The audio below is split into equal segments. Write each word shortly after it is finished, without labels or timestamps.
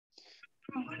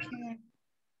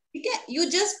ठीक है, you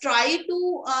just try to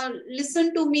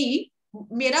listen to me.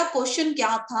 मेरा क्वेश्चन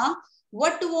क्या था,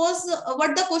 what the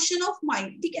question of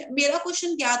mine. ठीक है, मेरा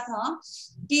क्वेश्चन क्या था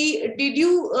कि did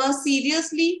you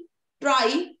seriously try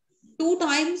 2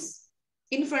 times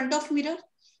in front of mirror.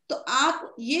 तो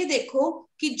आप ये देखो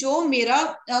कि जो मेरा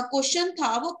क्वेश्चन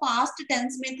था वो पास्ट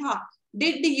टेंस में था,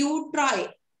 did you try.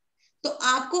 तो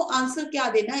आपको आंसर क्या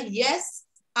देना है, yes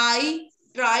I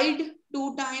tried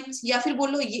 2 times, या फिर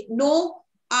बोलो no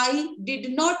I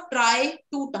did not try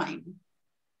 2 times.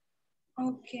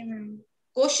 Okay ma'am.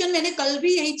 Question मैंने कल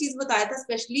भी यही चीज बताया था,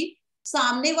 स्पेशली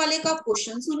सामने वाले का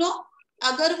क्वेश्चन सुनो,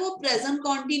 अगर वो प्रेजेंट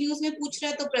कॉन्टिन्यूस में पूछ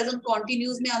रहा है तो प्रेजेंट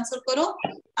कॉन्टिन्यूस में आंसर करो,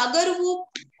 अगर वो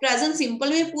प्रेजेंट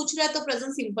सिंपल में पूछ रहा है तो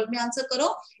प्रेजेंट सिंपल में आंसर करो.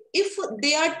 If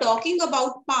they are talking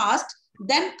about past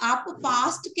then आप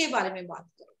पास्ट के बारे में बात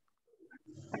करो.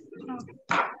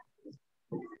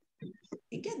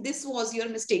 ठीक है, दिस वॉज योर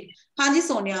मिस्टेक. हाँ जी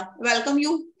Sonia, welcome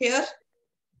you here.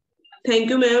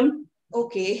 Thank you ma'am.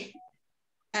 Okay,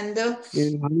 and I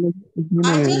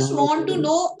just want to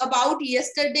know about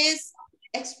yesterday's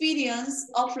experience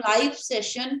of live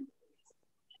session.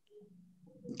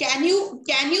 Can you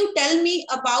tell me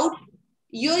about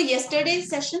your yesterday's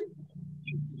session?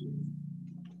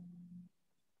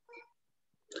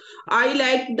 I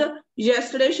liked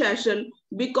yesterday session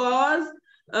because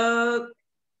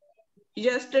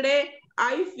yesterday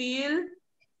I feel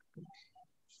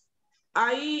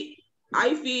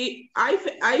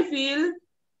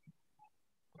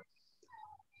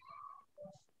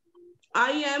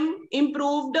I am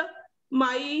improved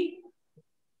my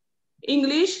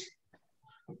English.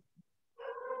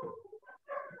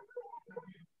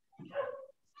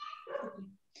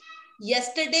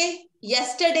 yesterday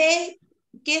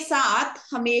के साथ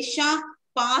हमेशा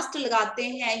past लगाते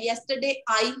हैं. yesterday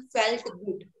I felt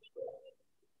good.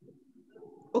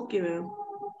 Okay ma'am.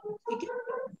 ठीक है,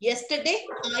 yesterday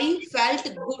I felt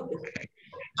good.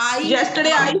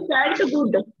 Yesterday I felt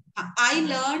good. I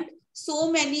learned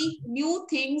so many new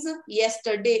things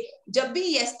yesterday. जब भी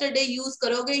yesterday use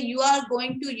करोगे you are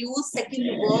going to use second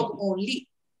verb only.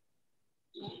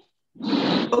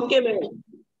 Okay ma'am.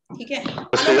 ठीक है.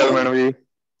 Hello madam जी.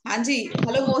 हाँ जी,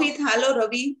 hello Mohit, hello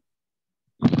Ravi.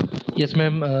 Yes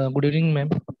ma'am, good evening ma'am.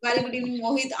 Very good evening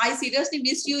Mohit. I seriously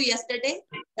missed you yesterday.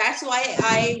 That's why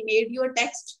I made you a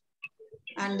text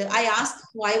and I asked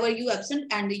why were you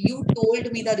absent and you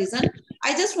told me the reason.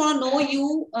 I just want to know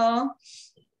you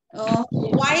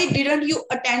why didn't you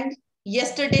attend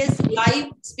yesterday's live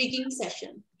speaking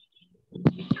session?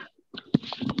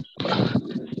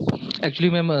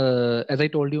 Actually ma'am, as I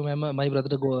told you ma'am, my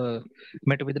brother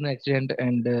met with an accident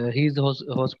and he is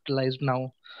hospitalized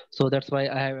now, so that's why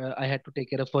I had to take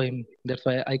care of him. That's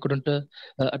why I couldn't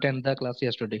attend the class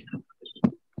yesterday.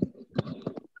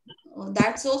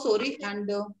 That's so sorry, and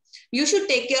you should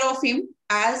take care of him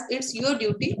as it's your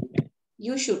duty.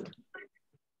 You should.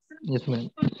 Yes ma'am.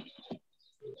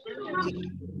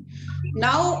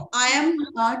 Now I am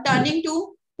turning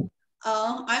to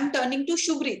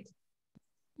Shubrit.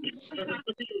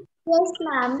 Yes,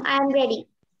 ma'am. I am ready.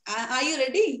 Are you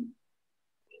ready?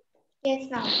 Yes,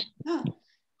 ma'am.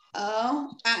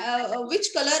 Which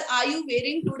color are you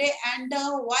wearing today, and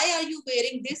why are you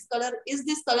wearing this color? Is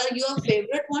this color your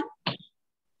favorite one?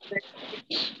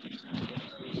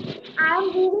 I am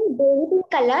wearing baby pink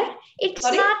color. It's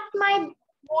Sorry? not my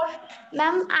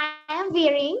ma'am. I am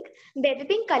wearing baby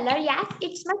pink color. Yes,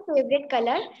 it's my favorite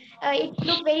color. It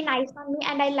looks very nice on me,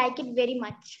 and I like it very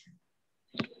much.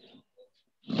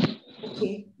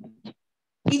 Okay.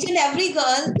 Each and every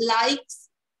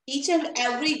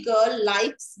girl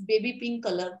likes baby pink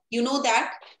color. You know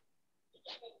that?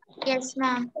 Yes,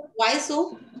 ma'am. Why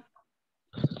so?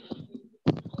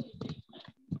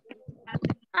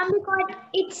 Because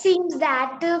it seems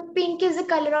that pink is the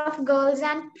color of girls,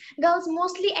 and girls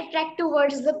mostly attract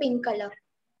towards the pink color.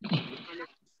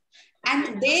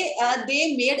 And they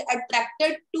made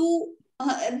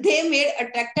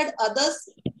attracted others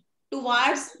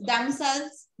towards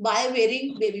themselves by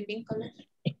wearing baby pink color.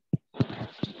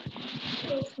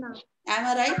 Yes, ma'am. Am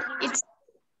I right?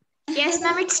 Yes,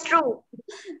 ma'am. It's true.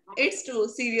 It's true.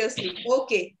 Seriously.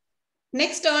 Okay.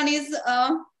 Next turn is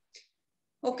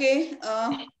okay.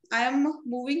 I am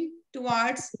moving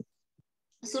towards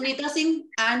Sunita Singh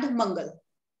and Mangal.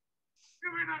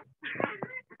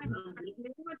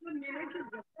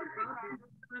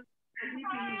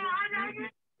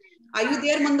 Are you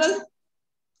there, Mangal?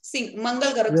 Singh,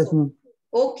 Mangal Garak. Yes, ma'am.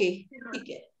 Okay.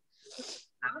 Okay.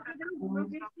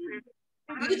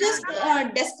 You just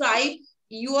describe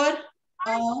your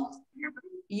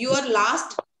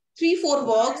last 3-4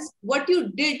 works, what you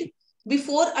did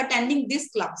before attending this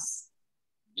class?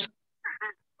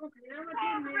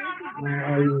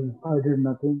 I did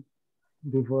nothing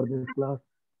before this class.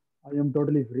 I am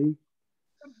totally free.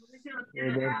 So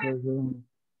that was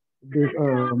this.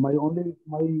 My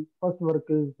first work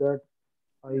is that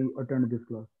I attend this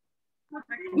class.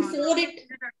 Before it,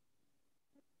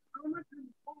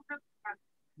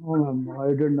 No, ma'am,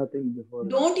 I did nothing before it.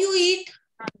 don't you eat?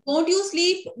 Don't you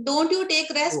sleep? Don't you take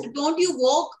rest? Oh, Don't you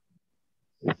walk?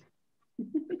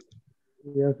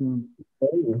 yes, ma'am.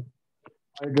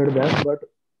 I did that, but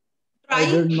I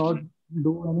Try. did not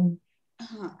do any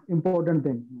important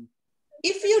thing.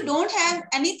 If you don't have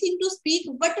anything to speak,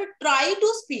 but try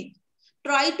to speak,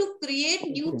 try to create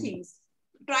new Okay. things,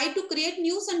 try to create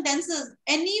new sentences.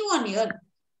 Anyone here,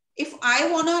 if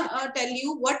I wanna tell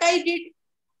you what I did,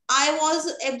 I was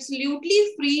absolutely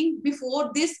free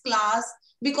before this class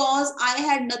because I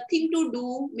had nothing to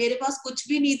do. मेरे पास कुछ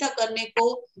भी नहीं था करने को.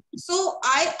 So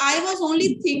I was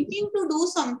only thinking to do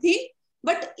something,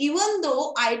 but even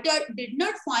though I did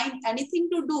not find anything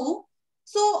to do,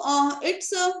 so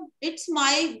it's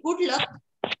my good luck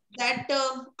that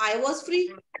I was free.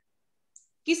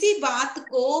 किसी बात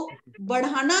को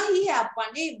बढ़ाना ही है,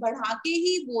 अपन ने बढ़ा के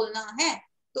ही बोलना है,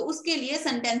 तो उसके लिए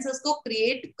सेंटेंसेस को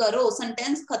क्रिएट करो,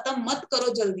 सेंटेंस खत्म मत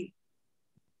करो जल्दी.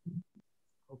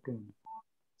 Okay.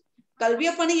 कल भी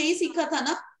अपन ने यही सीखा था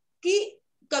ना कि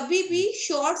कभी भी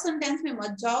शॉर्ट सेंटेंस में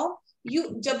मत जाओ.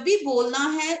 जब भी बोलना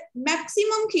है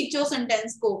मैक्सिमम खींचो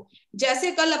सेंटेंस को.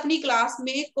 जैसे कल अपनी क्लास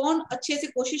में कौन अच्छे से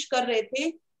कोशिश कर रहे थे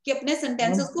कि अपने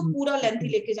सेंटेंसेस को पूरा लेंथी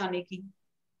लेके जाने की.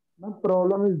 The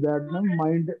problem is that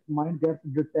mind gets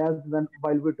detached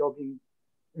while we're talking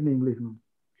in English.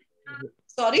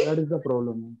 Sorry, That is the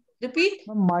problem. repeat.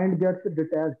 My mind gets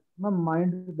detached. My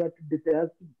mind gets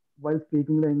detached while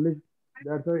speaking the English.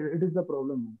 That's why it is the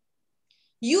problem.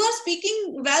 You are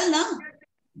speaking well now.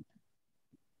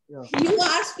 Yeah. You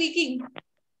are speaking.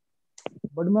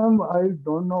 But ma'am, I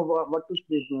don't know what to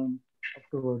speak, ma'am,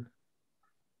 afterwards.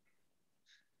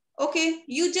 Okay,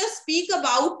 you just speak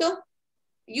about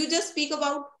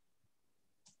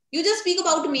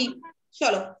me.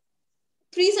 चलो,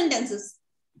 3 sentences.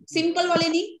 Simple वाले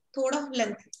नहीं, थोड़ा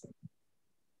length.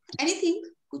 Anything,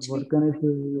 कुछ भी. What can I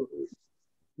say?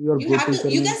 You are You good have teacher. to.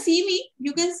 You ma'am. can see me.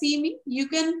 You can see me. You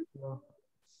can. Yeah.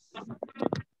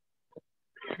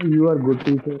 You are good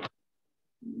teacher.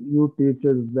 You teach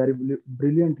us very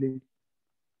brilliantly.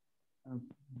 Uh,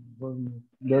 well,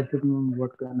 that's it, ma'am.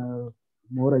 What can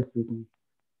more I speak? ma'am?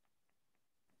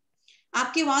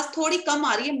 आपकी आवाज थोड़ी कम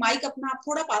आ रही है. Mic अपना आप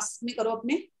थोड़ा पास में करो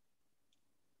अपने.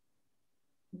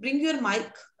 Bring your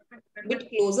mic a bit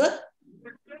closer.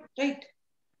 Right.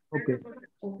 Okay.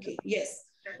 Okay. Yes.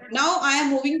 Now I am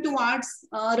moving towards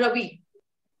Ravi.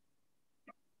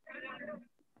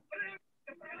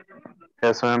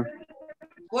 Yes, ma'am.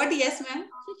 What? Yes, ma'am.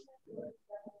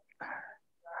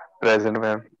 Present,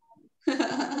 ma'am.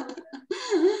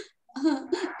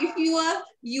 If you are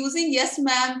using yes,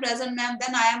 ma'am, present, ma'am,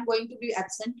 then I am going to be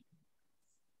absent.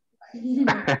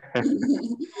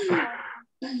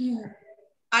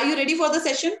 Are you ready for the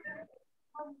session?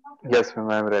 Yes, ma'am,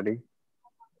 I'm ready.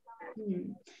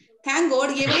 Thank God,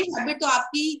 ये वाली habit तो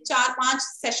आपकी 4-5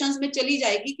 sessions में चली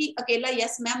जाएगी कि अकेला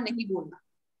yes ma'am नहीं बोलना.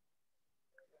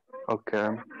 Okay.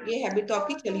 ये हैबिट तो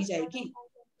आपकी चली जाएगी.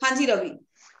 हाँ जी Ravi,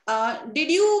 did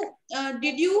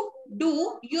you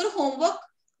do your homework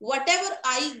whatever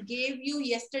I gave you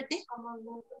yesterday?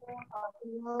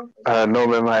 No,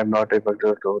 ma'am, I'm not able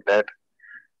to do that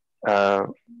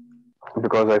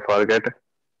because I forget.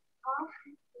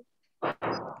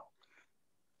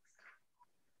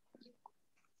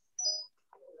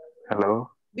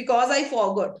 Hello. Because I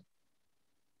forgot.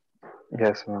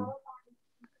 Yes, ma'am.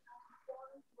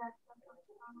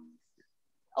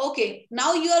 Okay,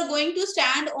 now you are going to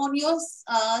stand on your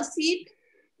seat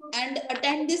and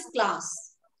attend this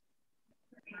class.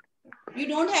 You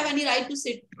don't have any right to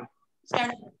sit.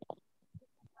 Stand.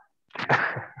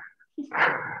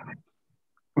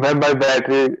 When my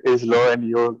battery is low and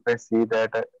you may see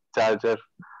that charger,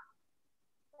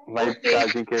 my Okay.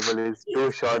 charging cable is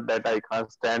too short that I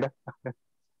can't stand.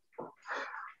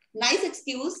 Nice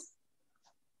excuse.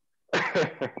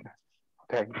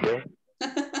 Thank you.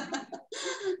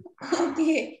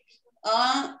 Okay.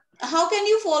 How can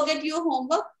you forget your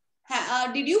homework?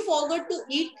 Did you forget to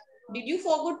eat? Did you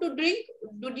forget to drink?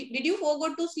 Did you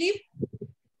forget to sleep?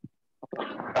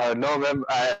 No, ma'am.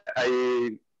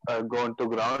 I gone to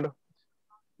ground.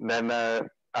 Then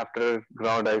after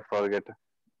ground, I forget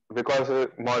because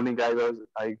morning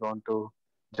I gone to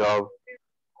job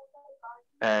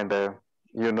and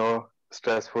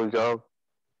stressful job.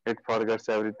 It forgets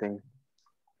everything.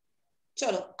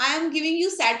 चलो, I am giving you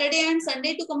Saturday and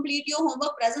Sunday to complete your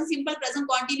homework. Present simple, present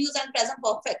continuous and present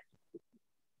perfect.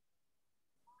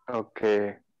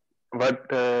 Okay. What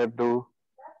do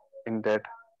in that?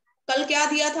 कल क्या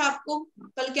दिया था आपको?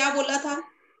 कल क्या बोला था?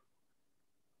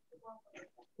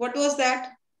 What was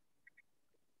that?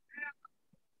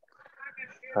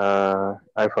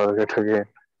 I forget again.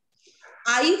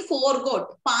 I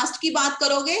forgot. Past की बात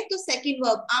करोगे तो second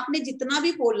verb. आपने जितना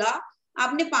भी बोला,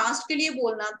 आपने past के लिए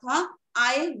बोलना था.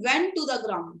 I went to the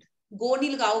ground. Go नहीं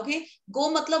लगाओगे. Go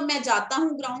मतलब मैं जाता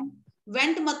हूँ ground.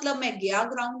 Went मतलब मैं गया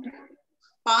ground.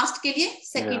 Past के लिए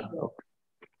second verb.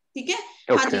 ठीक है?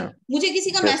 हाँ जी. मुझे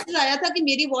किसी का मैसेज आया था कि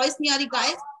मेरी वॉइस नहीं आ रही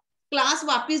गाइस. क्लास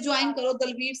वापस ज्वाइन करो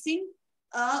दलवीर सिंह.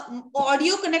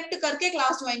 ऑडियो कनेक्ट करके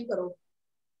क्लास ज्वाइन करो.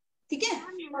 ठीक है?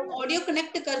 ऑडियो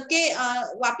कनेक्ट करके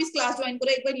वापस क्लास ज्वाइन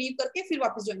करो. एक बार लीव करके फिर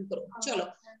वापस ज्वाइन करो. चलो.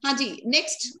 हाँ जी.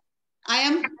 Next. I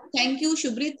am. Thank you,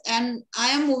 Shubrit, and I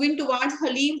am moving towards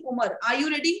Halim Umar. Are you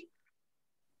ready?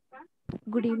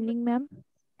 Good evening, ma'am.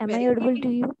 Am Very I audible good. to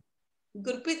you?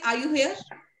 Gurpreet, are you here?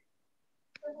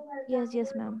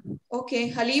 Yes, ma'am. Okay,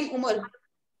 Halim Umar.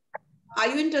 Are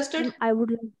you interested? Ma'am, I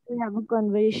would like to have a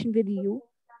conversation with you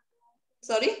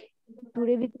Sorry?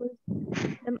 today because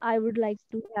ma'am, I would like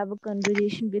to have a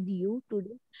conversation with you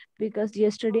today because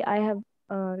yesterday I have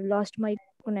lost my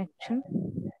connection.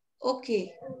 Okay.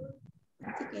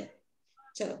 ठीक है.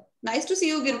 चलो. Nice to see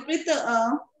you, Gurpreet.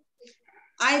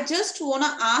 I just wanna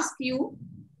ask you.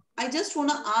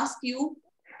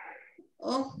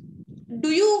 Do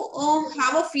you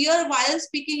have a fear while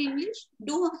speaking English?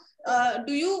 Do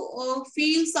you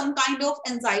feel some kind of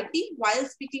anxiety while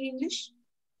speaking English?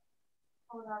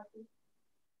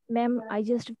 Ma'am, I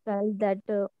just felt that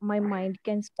my mind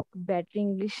can speak better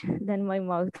English than my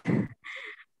mouth.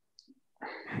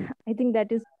 I think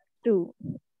that is true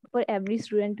for every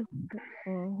student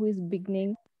who is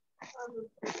beginning.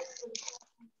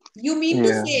 You mean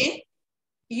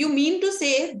to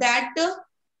say that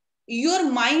your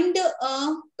mind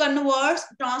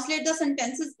translate the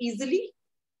sentences easily?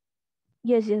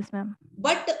 Yes, ma'am.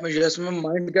 But yes, ma'am,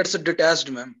 mind gets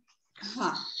detached, ma'am.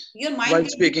 Your mind while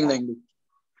speaking the English.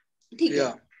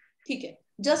 ठीक है.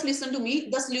 Just listen to me.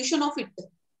 The solution of it.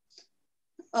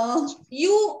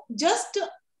 You just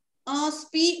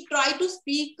try to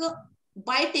speak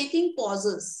by taking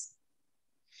pauses.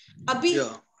 अभी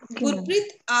गुरप्रीत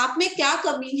आप में क्या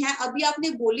कमी है? अभी आपने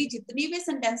बोली जितनी भी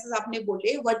sentences आपने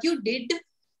बोले, what you did,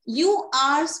 you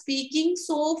are speaking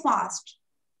so fast.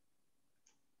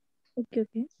 Okay.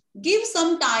 Give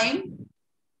some time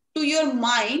to your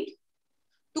mind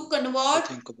to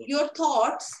convert your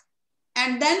thoughts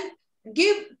and then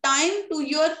give time to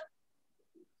your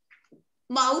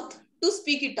mouth to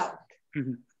speak it out.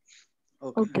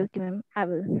 Okay, ma'am. I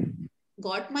will.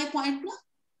 Got my point now?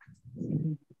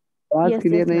 Yes,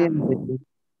 ma'am.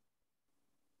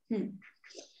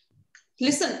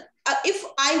 Listen, if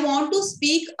I want to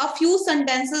speak a few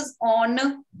sentences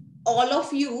on all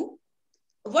of you,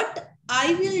 what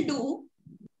I will do,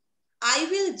 I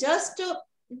will just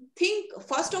think,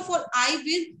 first of all, I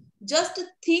will just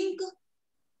think.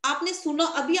 आपने सुना,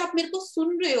 अभी आप मेरे को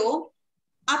सुन रहे हो,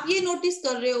 आप ये नोटिस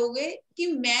कर रहे होगे कि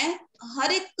मैं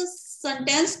हर एक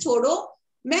सेंटेंस छोड़ो,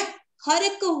 मैं हर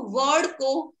एक वर्ड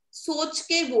को सोच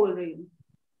के बोल रही हूँ.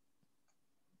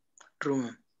 True,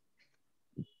 ma'am.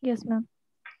 Yes, ma'am.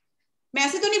 मैं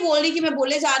ऐसे तो नहीं बोल रही कि मैं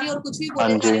बोले जा रही हूँ और कुछ भी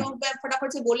बोले जा रही हूँ, मैं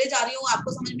फटाफट से बोले जा रही हूँ,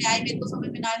 आपको समझ में आए, मेरे को समझ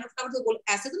में ना आए, मैं फटाफट से बोल,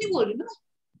 ऐसे तो नहीं बोल रही ना.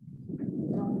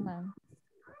 No, ma'am.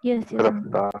 Yes, ma'am.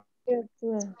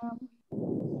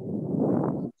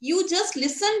 You just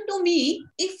listen to me.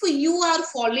 If you are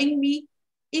following me,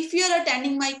 if you are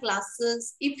attending my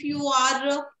classes, if you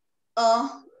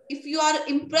are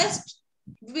impressed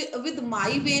with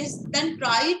my ways, then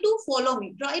try to follow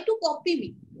me, try to copy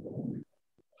me.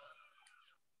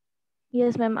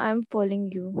 Yes, ma'am, I'm following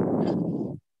you.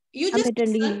 You I'm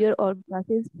attending your all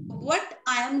classes. What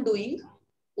I am doing,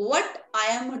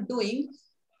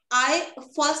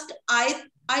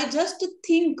 I just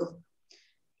think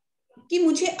कि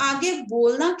मुझे आगे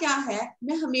बोलना क्या है.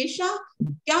 मैं हमेशा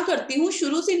क्या करती हूँ,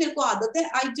 शुरू से मेरे को आदत है,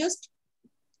 I just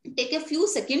take a few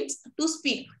seconds to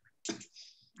speak.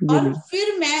 और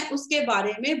फिर मैं उसके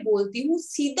बारे में बोलती हूँ.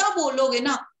 सीधा बोलोगे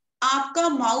ना, आपका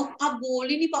माउथ, आप बोल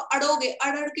ही नहीं अड़ोगे,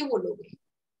 अड़ के बोलोगे.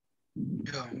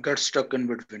 Get stuck in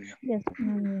between. Yes.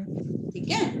 ठीक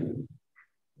है?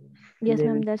 Yes,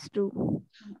 ma'am, that's true.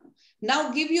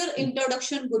 Now give your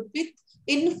introduction, Gurpreet,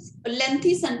 in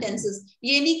lengthy sentences.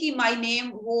 ये नहीं कि my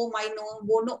name, वो, my no,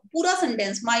 वो no, पूरा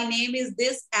sentence. My name is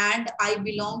this and I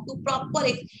belong to, proper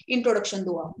एक introduction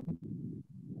दो आप.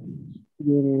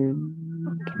 Okay, ma'am.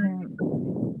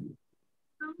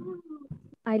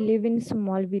 I live in a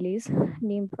small village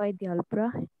named by Dialpura,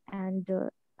 and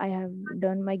I have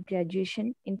done my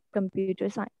graduation in computer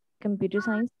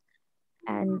science,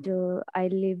 and I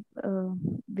live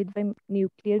with my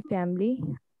nuclear family.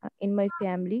 In my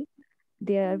family,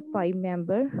 there are 5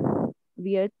 members.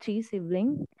 We are 3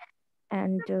 siblings,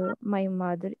 and my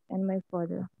mother and my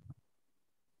father.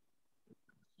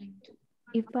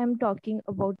 If I'm talking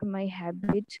about my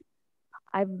habit,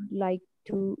 I would like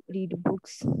to read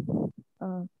books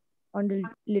on the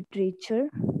literature,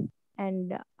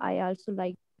 and I also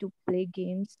like to play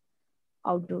games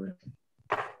outdoor.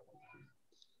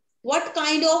 What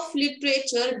kind of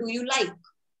literature do you like?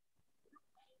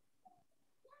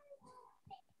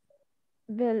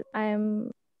 Well, I am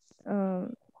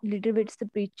little bit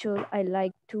spiritual. I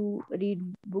like to read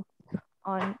books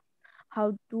on how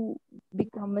to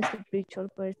become a spiritual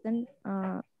person.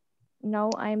 Now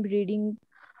I'm reading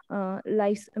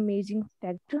Life's Amazing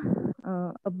Fact,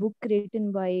 a book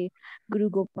written by Guru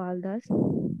Gopal Das,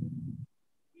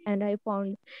 and I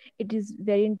found it is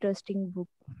very interesting book.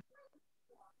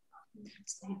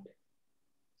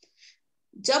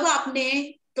 जब आपने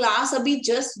class अभी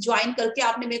just join करके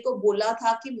आपने मेरे को बोला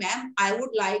था कि ma'am I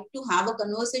would like to have a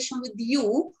conversation with you,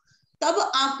 तब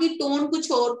आपकी टोन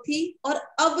कुछ और थी, और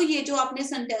अब ये जो आपने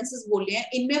सेंटेंसेस बोले हैं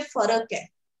इनमें फर्क है.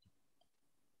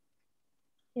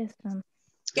 Yes, ma'am.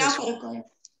 क्या फर्क है?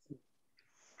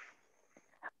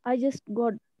 I just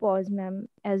got pause, ma'am.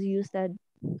 As you said,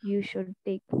 you should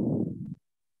take.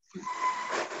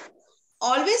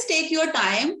 Always take your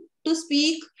time to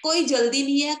speak. कोई जल्दी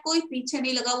नहीं है, कोई पीछे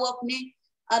नहीं लगा हुआ, अपने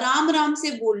आराम आराम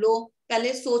से बोलो.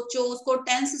 पहले सोचो, उसको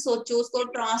टेंस सोचो, उसको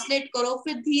ट्रांसलेट करो,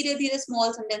 फिर धीरे धीरे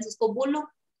स्मॉल सेंटेंसेस को बोलो.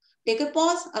 टेक अ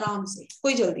पॉज, आराम से,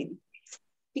 कोई जल्दी नहीं.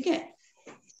 ठीक है?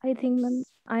 I think, ma'am,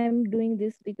 I am doing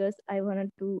this because I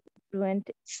wanted to fluent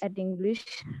at English.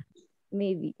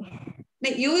 Maybe.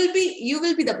 You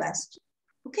will be the best.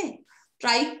 Okay,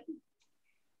 try.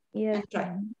 Yes, try.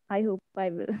 ma'am. I hope I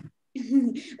will.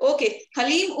 Okay,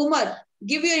 Halim Umar,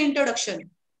 give your introduction.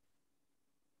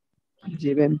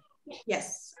 Ji ma'am.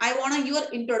 Yes, I want your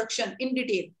introduction in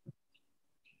detail.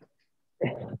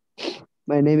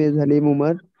 My name is Halim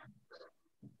Umar.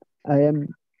 I am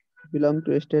belong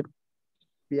to state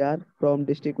Bihar from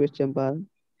district West Champaran.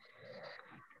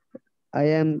 I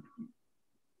am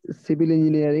civil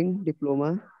engineering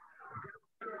diploma.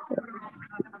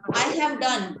 I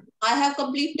have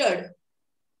completed.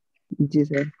 Ji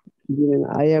sir. Ji ma'am.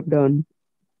 I have done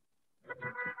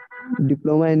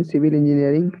diploma in civil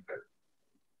engineering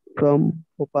from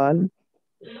Bhopal.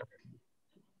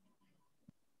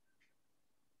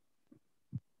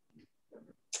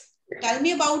 Tell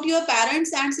me about your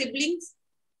parents and siblings.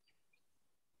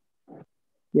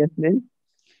 Yes ma'am.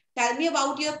 Tell me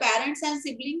about your parents and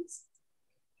siblings.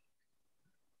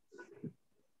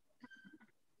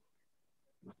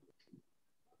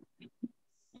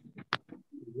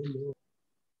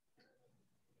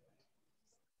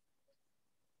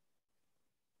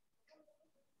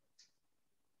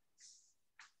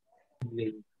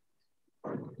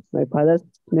 My father's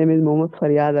name is Mohammad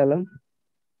Faryad Alam.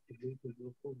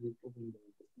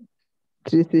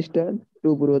 3 sisters,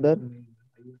 2 brothers.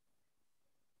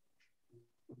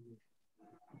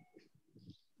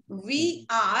 We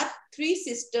are 3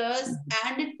 sisters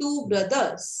and 2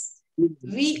 brothers.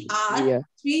 We are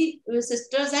 3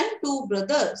 sisters and 2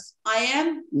 brothers. I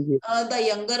am the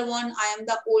younger one. I am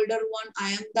the older one.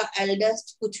 I am the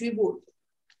eldest. कुछ भी बोल.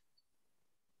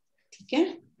 ठीक है?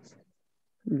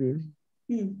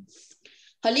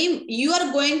 Halim, you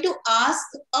are going to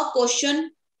ask a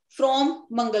question from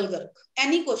Mangal Garg.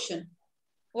 Any question,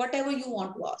 whatever you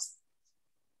want to ask.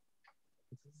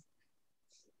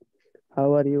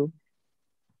 How are you?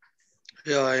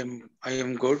 Yeah, I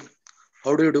am good.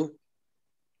 How do you do?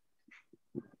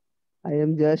 I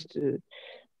am just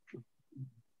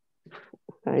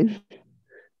fine.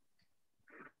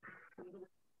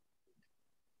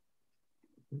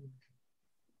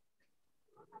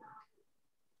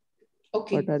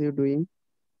 Okay. What are you doing?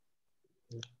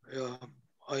 Yeah,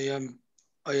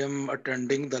 I am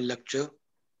attending the lecture.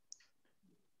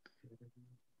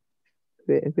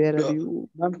 Where are you?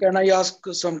 Ma'am, can I ask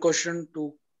some question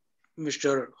to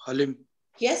Mr. Halim?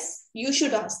 Yes, you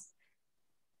should ask.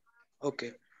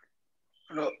 Okay.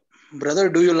 Brother,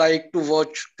 do you like to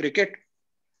watch cricket?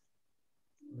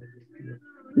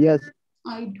 Yes.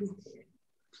 I do.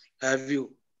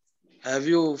 Have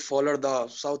you followed the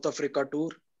South Africa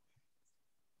tour?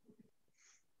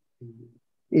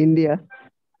 India.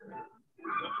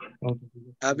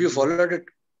 Have you followed it?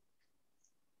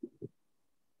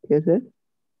 Yes, sir.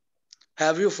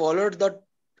 Have you followed the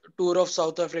tour of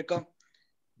South Africa?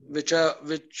 which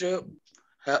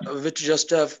just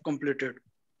have completed.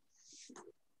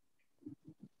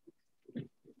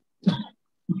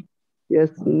 Yes.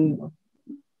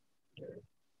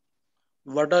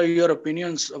 What are your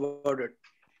opinions about it?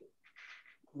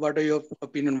 What are your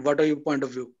opinion? What are your point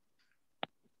of view?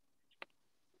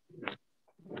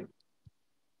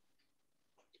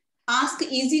 Ask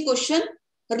easy question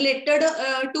related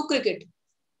to cricket.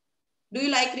 Do you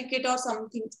like cricket or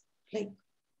something like?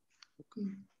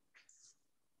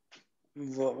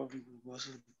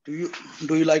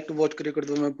 Do you like to watch cricket?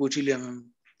 तो मैं पूछ ही लिया ma'am.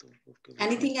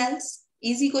 Anything else?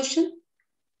 Easy question.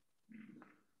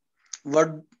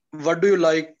 What do you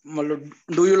like?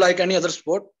 Do you like any other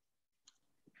sport?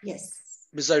 Yes.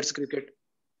 Besides cricket.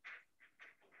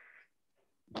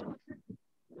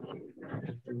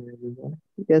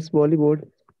 Yes, volleyball.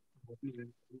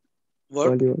 What?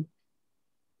 Volleyball.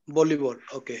 Volleyball.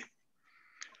 Okay.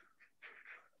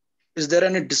 Is there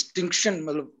any distinction?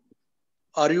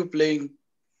 Are you playing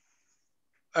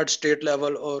at state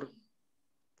level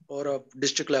or a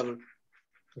district level?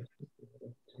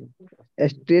 A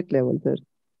state level, sir.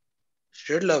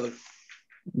 State level.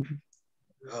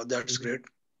 Oh, that's great.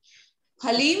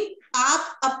 Haleem,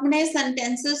 आप अपने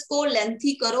sentences को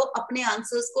lengthy करो, अपने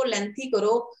answers को lengthy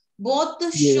करो. बहुत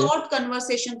short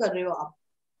conversation कर रहे हो आप.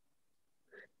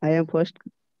 I am first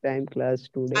time class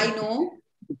today. I know.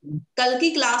 कल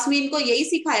की क्लास में इनको यही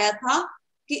सिखाया था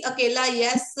कि अकेला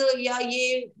यस या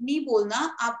ये नहीं बोलना,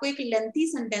 आपको एक लेंथी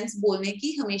सेंटेंस बोलने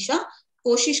की हमेशा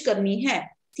कोशिश करनी है.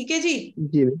 ठीक है जी?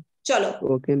 जी. चलो.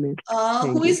 Okay ma'am.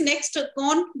 Who is next?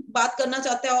 कौन बात करना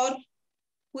चाहता है और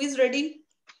who is ready?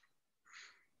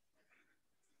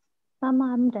 Ma'am,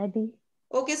 I'm ready.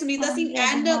 Okay, Sunita Singh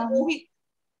and मोहित.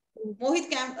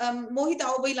 मोहित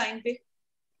आओ भाई लाइन पे.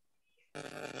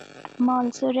 I'm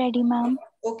also ready, ma'am.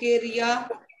 Okay, Riya,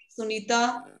 Sunita,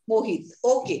 Mohit.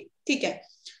 Okay, ठीक है.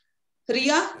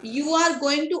 रिया, you are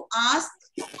going to ask.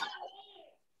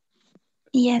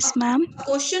 Yes, ma'am.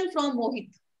 Question from Mohit.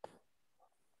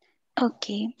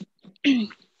 Okay.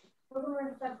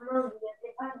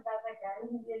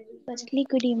 Firstly,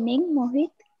 good evening,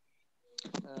 Mohit.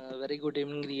 Very good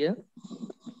evening, Riya.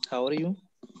 How are you?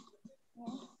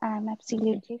 I'm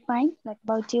absolutely fine. What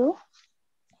about you?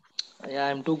 Yeah,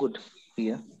 I'm too good,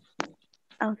 Riya.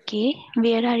 Okay.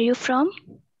 Where are you from?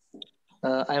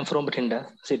 I'm from Bathinda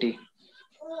city.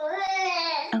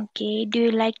 Okay. Do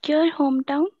you like your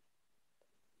hometown?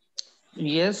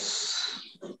 Yes,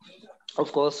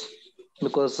 of course,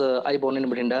 because I born in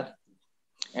Bathinda,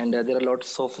 and there are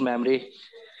lots of memory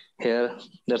here.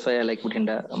 That's why I like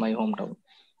Bathinda, my hometown.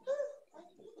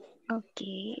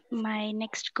 Okay. My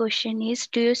next question is,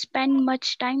 do you spend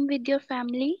much time with your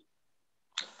family?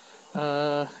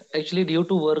 Actually, due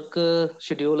to work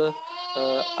schedule,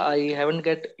 I haven't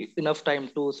get enough time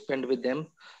to spend with them.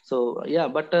 So yeah,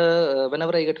 but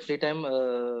whenever I get free time,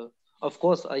 of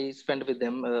course I spend with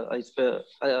them. I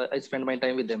spend my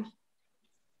time with them.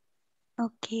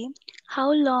 Okay.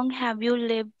 How long have you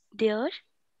lived there?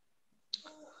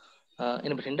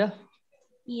 In Bathinda?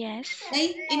 Yes.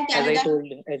 In Canada.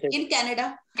 In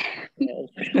Canada.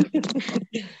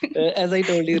 As I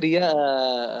told you, Riya,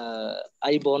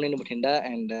 I born in Bathinda,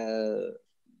 and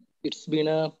it's been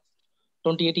a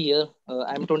 28 year.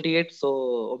 I'm 28,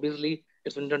 so obviously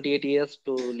it's been 28 years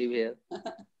to live here.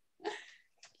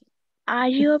 Are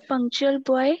you a punctual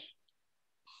boy?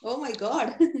 Oh my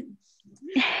God.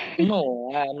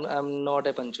 No, I'm not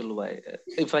a punctual boy,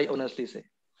 if I honestly say.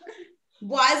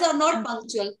 Boys are not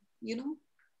punctual, you know.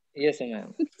 Yes,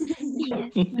 ma'am.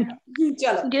 Yes, ma'am.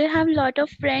 Do you have a lot of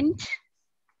friends?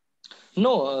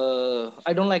 No,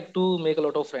 I don't like to make a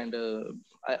lot of friends.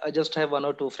 I just have one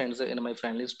or two friends in my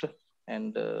friend list.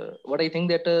 And what I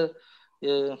think that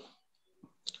in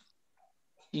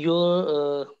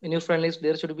your friend list,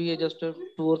 there should be just 2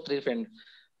 or 3 friends.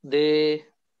 They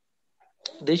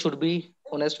should be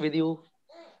honest with you.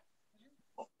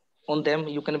 On them,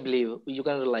 you can believe, you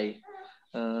can rely.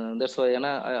 That's why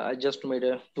I just made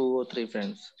 2 or 3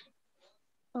 friends.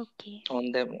 Okay.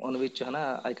 On them, on which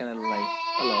I can rely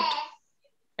a lot,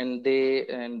 and they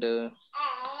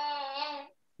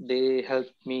help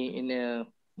me in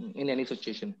any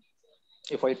situation.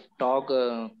 If I talk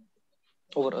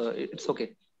over, it's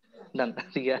okay. Done.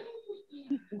 Yeah.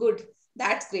 Good.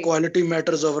 That's great. Quality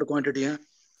matters over quantity, huh?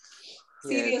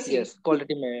 Seriously. Yes.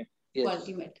 Quality matters. Yes.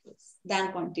 Quality matters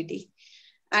than quantity.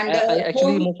 And I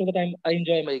actually most of the time I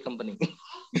enjoy my company.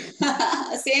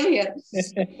 Same here.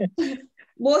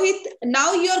 Mohit,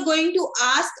 now you are going to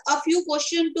ask a few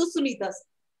questions to Sunita.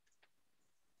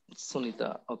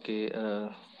 Sunita, okay.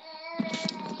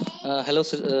 Hello,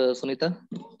 Sunita.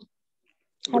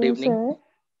 Good Hello, evening. sir.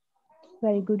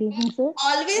 Very good evening, sir.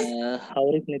 Always, How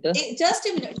are you, Sunita? just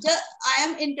a minute. I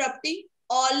am interrupting.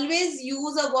 Always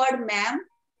use a word ma'am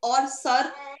or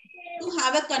sir to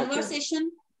have a conversation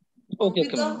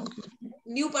with the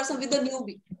new person, with the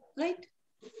newbie, right?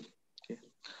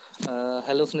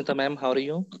 Hello, Sunita ma'am. How are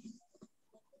you?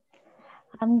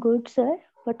 I'm good, sir.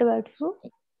 What about you?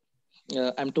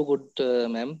 I'm too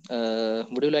good, ma'am.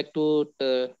 Would you like to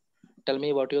tell me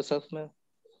about yourself,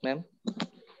 ma'am?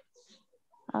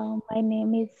 My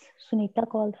name is Sunita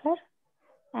Kolthar,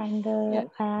 and Yes.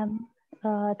 I am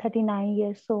 39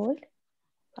 years old.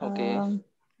 Okay.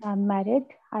 I'm married.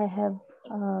 I have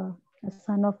a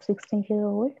son of 16 years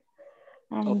old,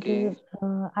 and Okay.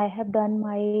 I have done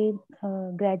my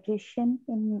graduation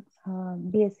in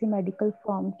BSc Medical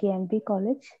from KMB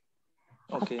College.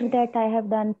 After Okay. that, I have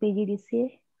done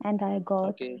PGDCA, and I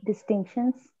got Okay.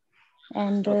 distinctions.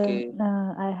 And Okay.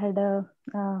 I had a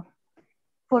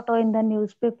photo in the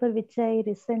newspaper, which I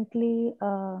recently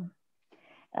a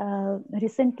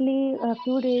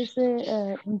few days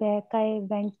back, I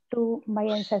went to my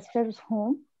ancestors'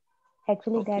 home.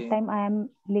 Actually, that Okay. time I am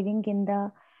living in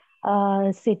the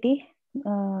city.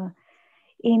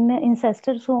 In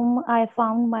ancestors' home, I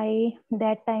found my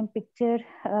that time picture,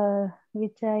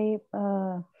 which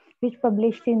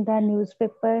published in the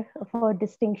newspaper for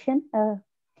distinction.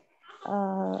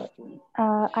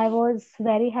 I was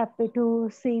very happy to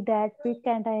see that pic,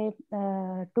 and I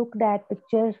took that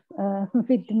picture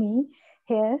with me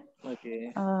here.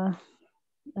 Okay.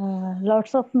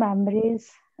 Lots of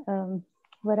memories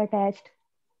were attached to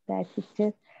that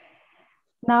picture.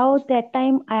 Now that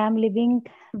time I am living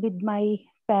with my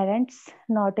parents,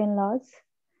 not in-laws,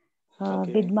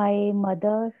 with my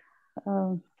mother,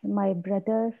 my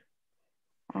brother,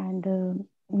 and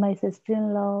my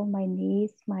sister-in-law, my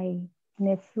niece, my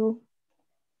nephew.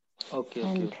 Okay.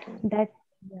 And that,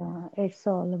 it's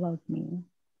all about me.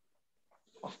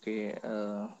 Okay.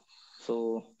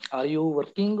 So, are you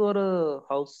working or a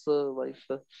housewife,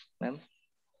 ma'am?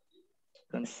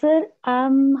 Sir,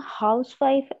 I'm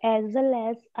housewife as well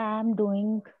as I'm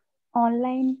doing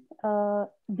online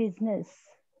business.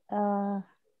 Uh,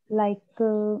 like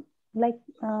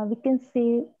we can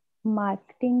say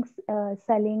marketing,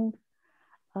 selling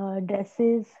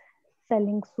dresses,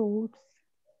 selling suits,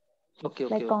 Okay.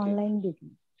 like online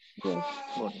business. Yes.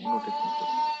 Noted.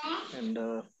 And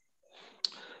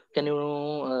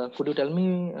could you tell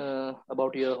me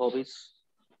about your hobbies?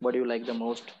 What do you like the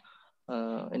most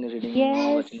in reading,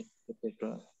 Yes, watching,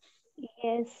 etc.?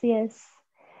 yes.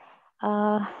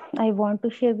 I want to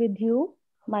share with you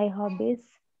my hobbies.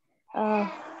 Uh,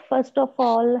 First of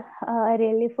all, I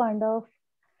really fond of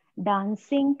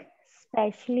dancing,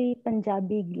 especially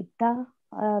Punjabi Gita,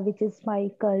 which is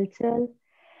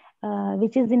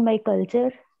which is in my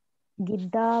culture,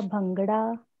 Gidda,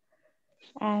 Bhangra,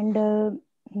 and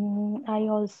I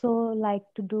also like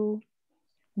to do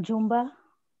Zumba,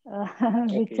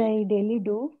 which Okay. I daily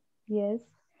do. Yes,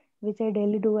 which I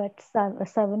daily do at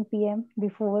 7 p.m.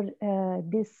 before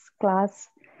this class.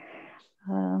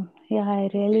 Yeah, I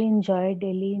really enjoy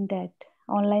daily in that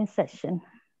online session.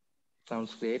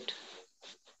 Sounds great.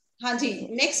 Hanji,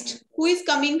 next. Who is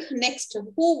coming next?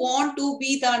 Who want to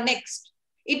be the next?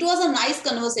 It was a nice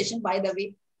conversation, by the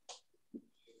way.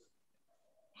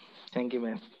 Thank you,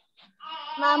 ma'am.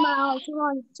 Ma'am, I also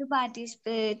want to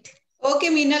participate. Okay,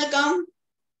 Meenal, come.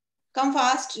 Come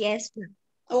fast. Yes, ma'am.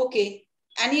 Okay.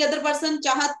 Any other person?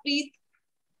 Chahat, Preet,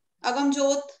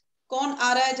 Agamjot, कौन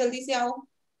आ रहा है जल्दी से आओ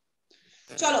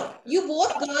चलो you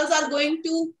both girls are going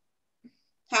to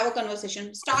have a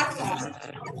conversation start fast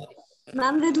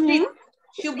Ma'am, with whom?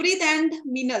 Shubrit and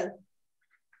Meenal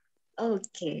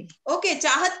Okay. okay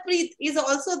Chahat Preet is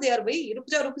also there bhai रुक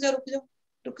जाओ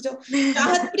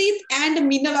Chahat Preet and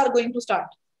Meenal are going to start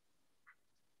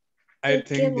I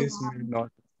think this may not.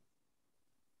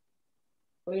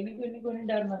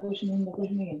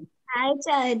 Hi,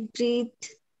 Chadpreet.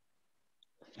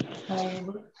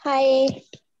 Hi.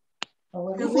 How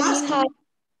are fast? you?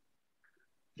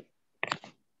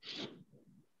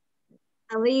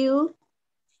 How are you?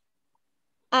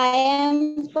 I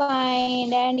am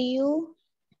fine. And you?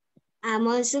 I'm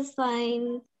also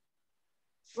fine.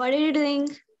 What are you doing?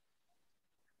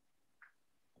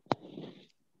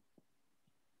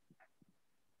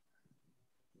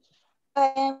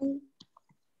 I am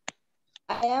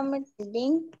I am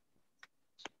attending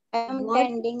What?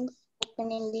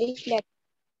 spoken English lecture.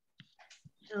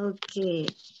 Okay.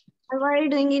 And what are you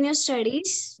doing in your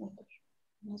studies?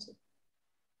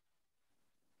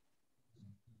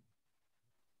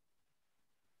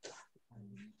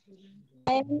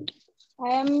 I am I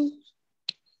am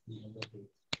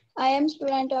I am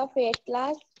student of 8th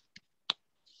class.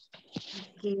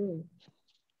 Okay.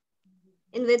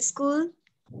 In which school?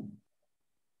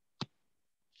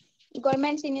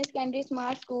 Government Senior Secondary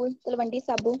Smart School, Talwandi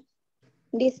Sabu,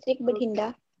 District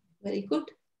Bathinda. Very good.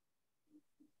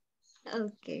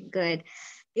 Okay, good.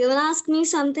 You wanna ask me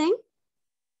something?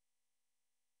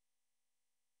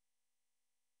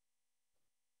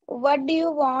 What do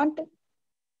you want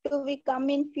to become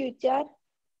in future?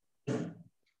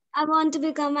 I want to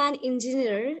become an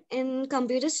engineer in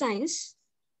computer science.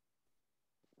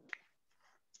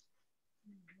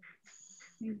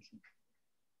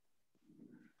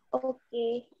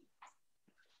 Okay.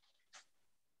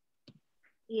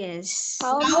 Yes.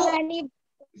 How Now- many?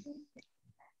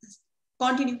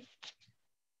 Continue.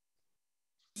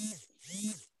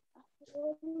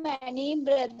 How many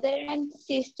brother and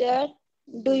sister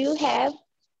do you have?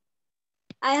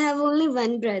 I have only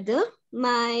one brother.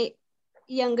 My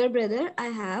younger brother I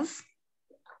have.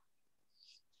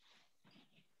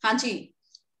 हाँ जी.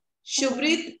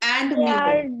 Shubrit and They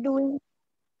are Meenal. doing.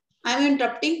 I'm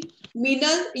interrupting.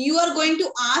 Meenal, you are going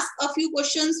to ask a few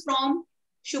questions from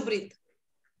Shubrit.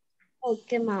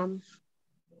 Okay, ma'am.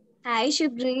 Hi,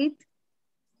 Shubrit.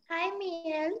 Hi,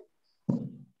 Miel.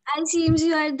 It seems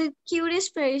you are the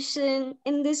cutest person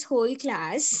in this whole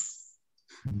class.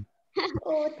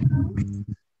 Oh, thanks.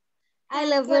 I Thanks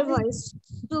love for your this. voice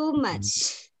so much.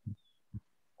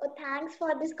 Oh, thanks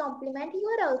for this compliment.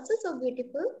 You are also so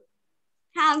beautiful.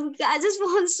 I just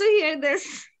want to hear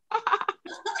this.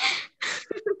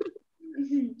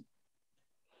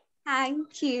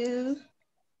 Thank you.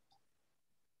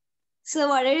 So,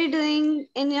 what are you doing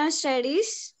in your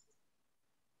studies?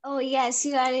 Oh, yes,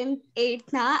 you are in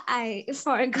 8th now. I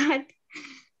forgot.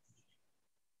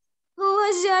 Who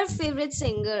was your favorite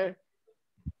singer?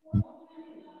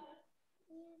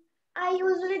 I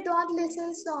usually don't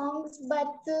listen songs,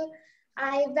 but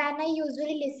when I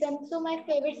usually listen, so my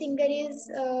favorite singer is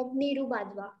Neeru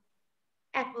Bajwa,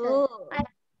 actor. Oh, I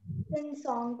listen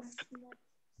songs.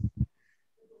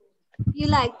 you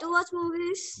like to watch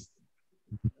movies?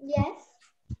 Yes,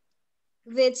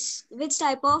 Which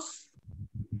type of?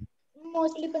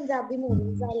 mostly Punjabi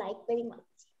movies. I like very much.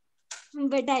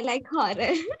 But I like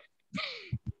horror.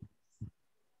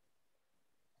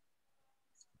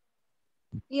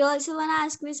 You also want to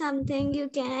ask me something? You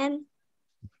can.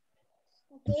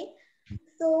 Okay,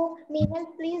 so Meenal,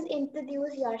 please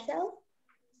introduce yourself.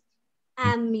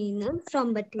 I'm Meenal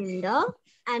from Bathinda,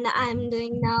 and I'm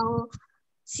doing now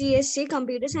CSC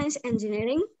Computer Science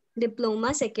Engineering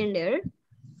Diploma second year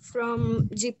from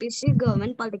GPC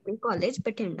Government Polytechnic College,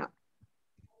 Bathinda.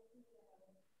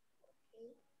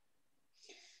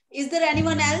 Is there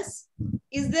anyone else?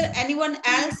 Is there anyone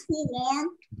else who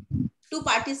want to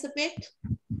participate?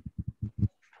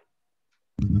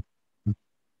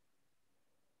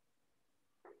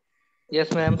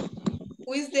 Yes, ma'am.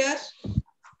 Who is there?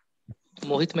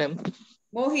 Mohit, ma'am.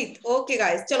 Mohit. Okay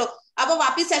guys, चलो अब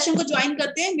वापस session को join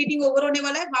करते हैं. Meeting over होने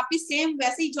वाला है. वापस सेम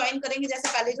वैसे ही ज्वाइन करेंगे जैसे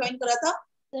पहले ज्वाइन करा था.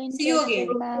 सी you again.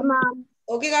 Ma'am.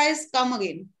 Okay guys, come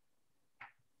again.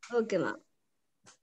 Okay, ma'am.